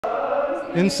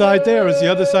Inside there is the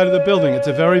other side of the building. It's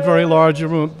a very, very large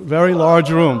room. Very large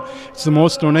room. It's the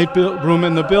most ornate room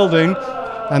in the building,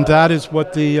 and that is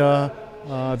what the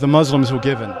Muslims were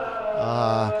given.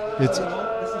 It's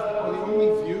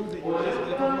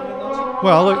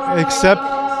well,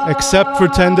 except for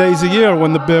 10 days a year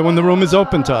when the room is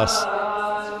open to us.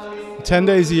 10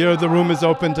 days a year the room is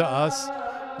open to us,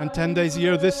 and 10 days a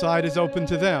year this side is open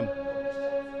to them.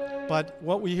 But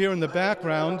what we hear in the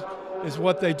background is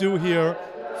what they do here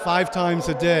 5 times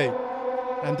a day.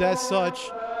 And as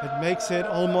such, it makes it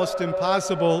almost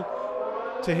impossible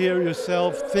to hear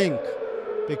yourself think,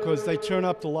 because they turn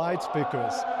up the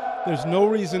loudspeakers. There's no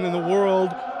reason in the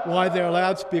world why their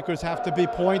loudspeakers have to be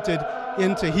pointed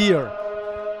into here.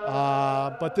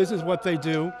 But this is what they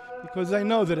do because they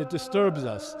know that it disturbs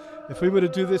us. If we were to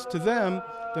do this to them,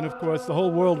 then of course the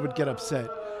whole world would get upset.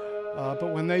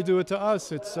 But when they do it to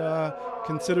us, it's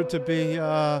considered to be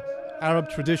Arab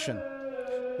tradition.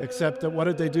 Except that what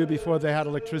did they do before they had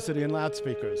electricity and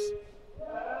loudspeakers?